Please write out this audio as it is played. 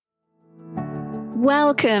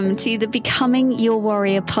Welcome to the Becoming Your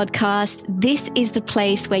Warrior podcast. This is the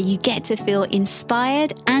place where you get to feel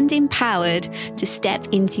inspired and empowered to step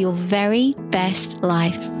into your very best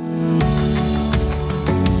life.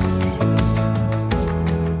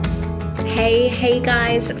 Hey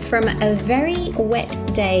guys, from a very wet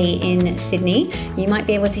day in Sydney. You might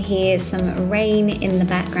be able to hear some rain in the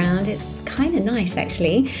background. It's kind of nice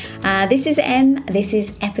actually. This is this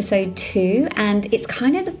is episode 2, and it's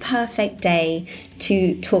kind of the perfect day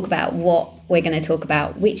to talk about what we're going to talk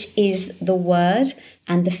about, which is the word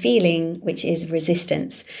and the feeling, which is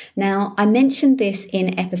resistance. Now, I mentioned this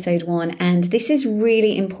in episode 1, and this is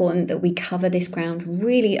really important that we cover this ground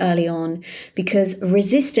really early on, because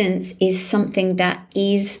resistance is something that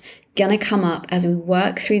is going to come up as we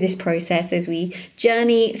work through this process, as we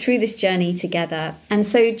journey through this journey together. And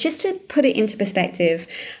so just to put it into perspective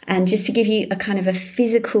and just to give you a kind of a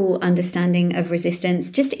physical understanding of resistance,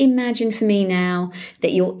 just imagine for me now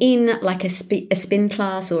that you're in like a spin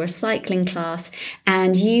class or a cycling class,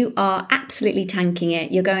 and you are absolutely tanking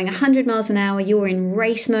it. You're going 100 miles an hour. You're in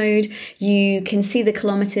race mode. You can see the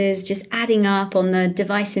kilometers just adding up on the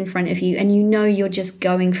device in front of you, and you know you're just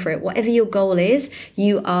going for it. Whatever your goal is,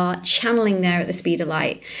 you are channeling there at the speed of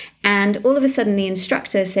light. And all of a sudden the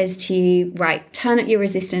instructor says to you, right, turn up your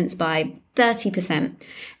resistance by 30%.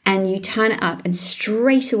 And you turn it up, and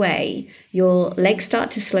straight away your legs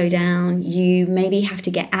start to slow down. You maybe have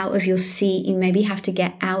to get out of your seat. You maybe have to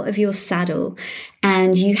get out of your saddle,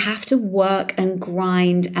 and you have to work and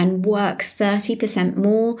grind and work 30%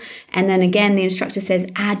 more. And then again, the instructor says,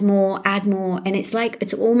 add more. And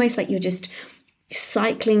it's almost like you're just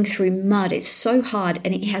cycling through mud. It's so hard,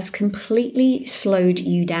 and it has completely slowed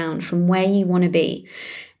you down from where you want to be.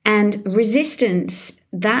 And resistance,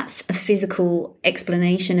 that's a physical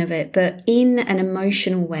explanation of it, but in an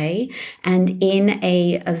emotional way and in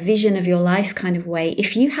a vision of your life kind of way.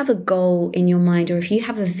 If you have a goal in your mind, or if you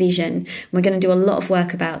have a vision, we're going to do a lot of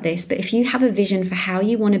work about this, but if you have a vision for how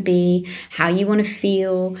you want to be, how you want to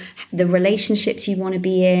feel, the relationships you want to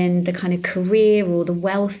be in, the kind of career or the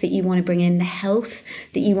wealth that you want to bring in, the health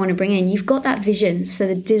that you want to bring in, you've got that vision. So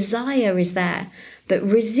the desire is there. But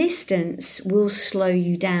resistance will slow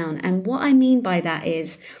you down. And what I mean by that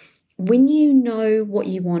is, when you know what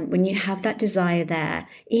you want, when you have that desire there,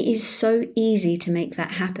 it is so easy to make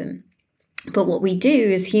that happen. But what we do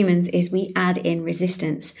as humans is we add in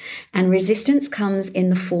resistance. And resistance comes in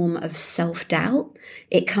the form of self-doubt.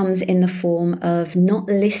 It comes in the form of not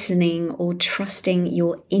listening or trusting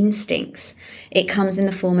your instincts. It comes in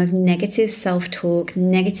the form of negative self-talk,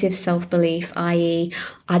 negative self-belief, i.e.,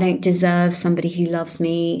 I don't deserve somebody who loves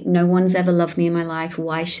me. No one's ever loved me in my life.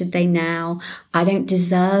 Why should they now? I don't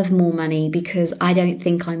deserve more money because I don't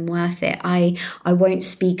think I'm worth it. I won't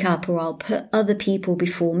speak up, or I'll put other people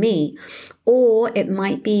before me. Or it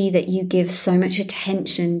might be that you give so much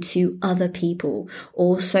attention to other people,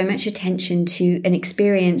 or so much attention to an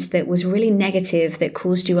experience that was really negative, that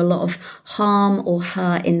caused you a lot of harm or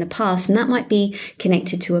hurt in the past. And that might be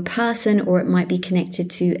connected to a person, or it might be connected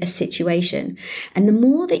to a situation. And the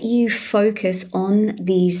more that you focus on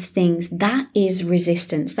these things, that is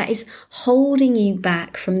resistance. That is holding you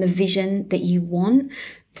back from the vision that you want,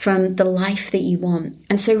 from the life that you want.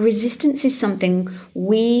 And so resistance is something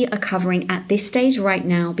we are covering at this stage right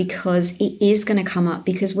now, because it is going to come up.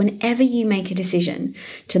 Because whenever you make a decision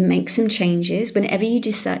to make some changes, whenever you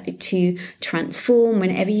decide to transform,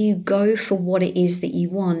 whenever you go for what it is that you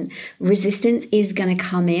want, resistance is going to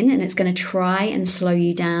come in, and it's going to try and slow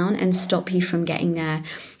you down and stop you from getting there.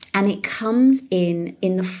 And it comes in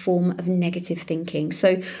the form of negative thinking.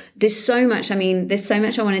 So there's so much I want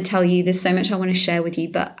to tell you. There's so much I want to share with you,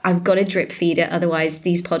 but I've got to drip feed it. Otherwise,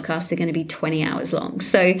 these podcasts are going to be 20 hours long.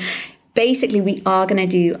 So basically, we are going to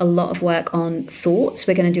do a lot of work on thoughts.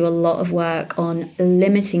 We're going to do a lot of work on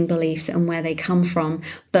limiting beliefs and where they come from.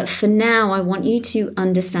 But for now, I want you to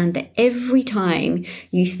understand that every time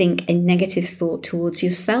you think a negative thought towards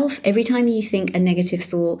yourself, every time you think a negative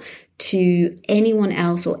thought to anyone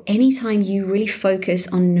else, or anytime you really focus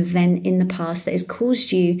on an event in the past that has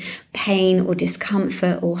caused you pain or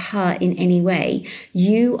discomfort or hurt in any way,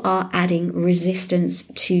 you are adding resistance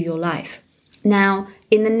to your life. Now,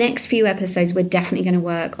 in the next few episodes, we're definitely going to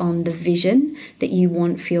work on the vision that you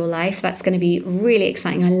want for your life. That's going to be really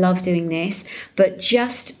exciting. I love doing this. But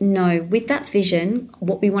just know, with that vision,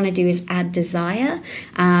 what we want to do is add desire.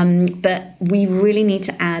 But we really need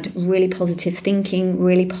to add really positive thinking,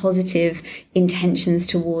 really positive intentions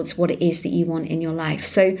towards what it is that you want in your life.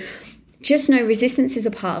 So just know resistance is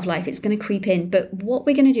a part of life. It's going to creep in. But what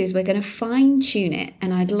we're going to do is we're going to fine tune it.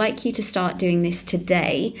 And I'd like you to start doing this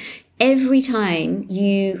today. every time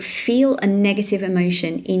you feel a negative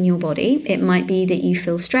emotion in your body, it might be that you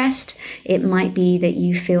feel stressed, it might be that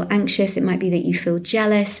you feel anxious, it might be that you feel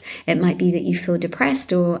jealous, it might be that you feel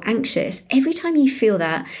depressed or anxious. Every time you feel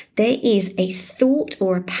that, there is a thought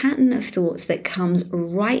or a pattern of thoughts that comes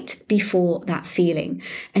right before that feeling.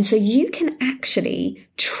 And so you can actually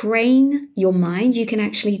train your mind, you can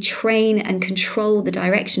actually train and control the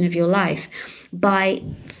direction of your life by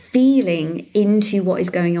feeling into what is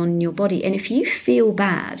going on in your body. And if you feel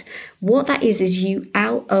bad, what that is you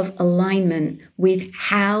out of alignment with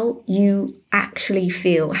how you actually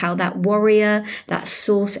feel, how that warrior, that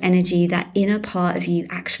source energy, that inner part of you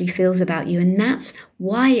actually feels about you. And that's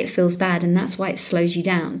why it feels bad, and that's why it slows you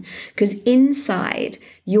down. Because inside,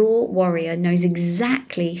 your warrior knows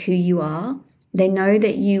exactly who you are. They know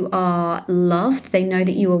that you are loved. They know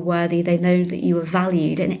that you are worthy. They know that you are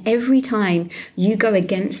valued. And every time you go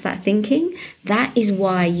against that thinking, that is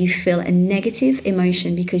why you feel a negative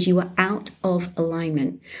emotion, because you are out of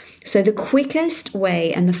alignment. So the quickest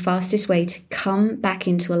way and the fastest way to come back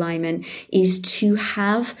into alignment is to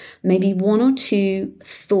have maybe one or two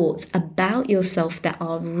thoughts about yourself that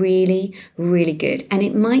are really, really good. And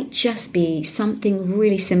it might just be something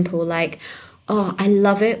really simple like, oh, I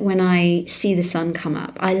love it when I see the sun come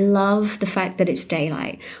up. I love the fact that it's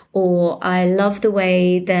daylight. Or I love the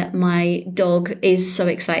way that my dog is so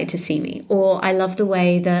excited to see me. Or I love the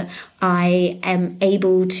way that I am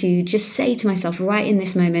able to just say to myself right in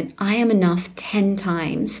this moment, I am enough 10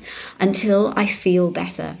 times until I feel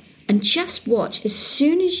better. And just watch, as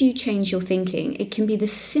soon as you change your thinking, it can be the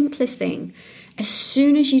simplest thing. As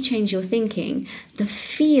soon as you change your thinking, the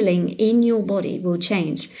feeling in your body will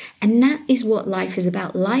change. And that is what life is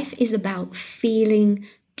about. Life is about feeling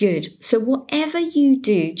good. So whatever you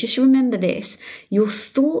do, just remember this, your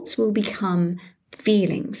thoughts will become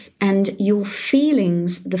feelings, and your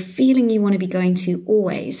feelings, the feeling you want to be going to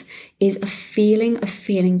always is a feeling of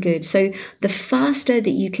feeling good. So the faster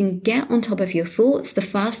that you can get on top of your thoughts, the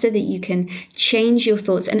faster that you can change your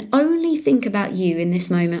thoughts and only think about you in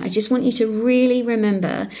this moment. I just want you to really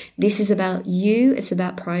remember this is about you. It's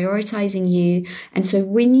about prioritizing you. And so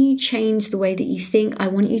when you change the way that you think, I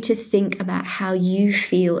want you to think about how you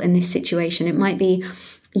feel in this situation. It might be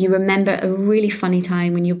you remember a really funny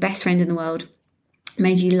time when your best friend in the world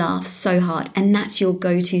made you laugh so hard, and that's your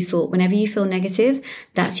go-to thought. Whenever you feel negative,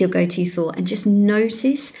 that's your go-to thought, and just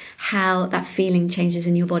notice how that feeling changes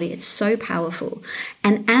in your body. It's so powerful.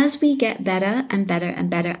 And as we get better and better and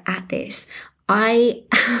better at this, I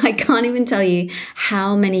can't even tell you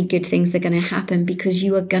how many good things are going to happen, because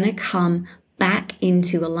you are going to come back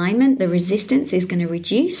into alignment. The resistance is going to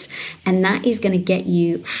reduce, and that is going to get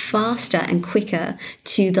you faster and quicker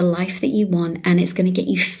to the life that you want, and it's going to get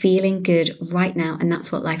you feeling good right now, and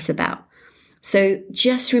that's what life's about. So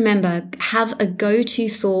just remember, have a go-to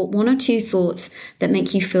thought, one or two thoughts that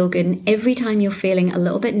make you feel good. And every time you're feeling a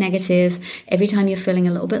little bit negative, every time you're feeling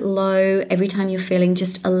a little bit low, every time you're feeling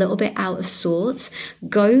just a little bit out of sorts,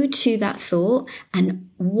 go to that thought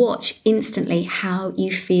and watch instantly how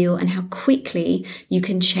you feel and how quickly you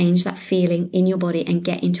can change that feeling in your body and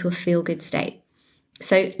get into a feel-good state.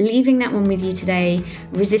 So leaving that one with you today,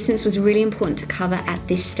 resistance was really important to cover at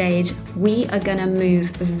this stage. We are going to move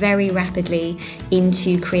very rapidly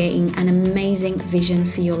into creating an amazing vision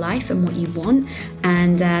for your life and what you want.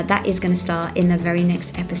 And that is going to start in the very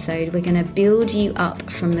next episode. We're going to build you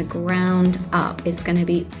up from the ground up. It's going to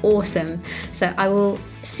be awesome. So I will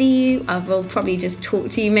see you. I will probably just talk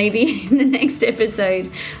to you maybe in the next episode.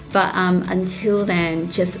 But until then,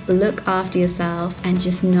 just look after yourself and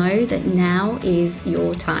just know that now is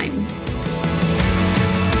your time.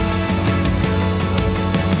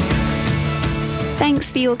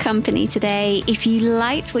 Thanks for your company today. If you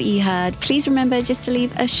liked what you heard, please remember just to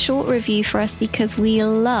leave a short review for us, because we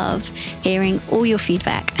love hearing all your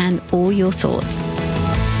feedback and all your thoughts.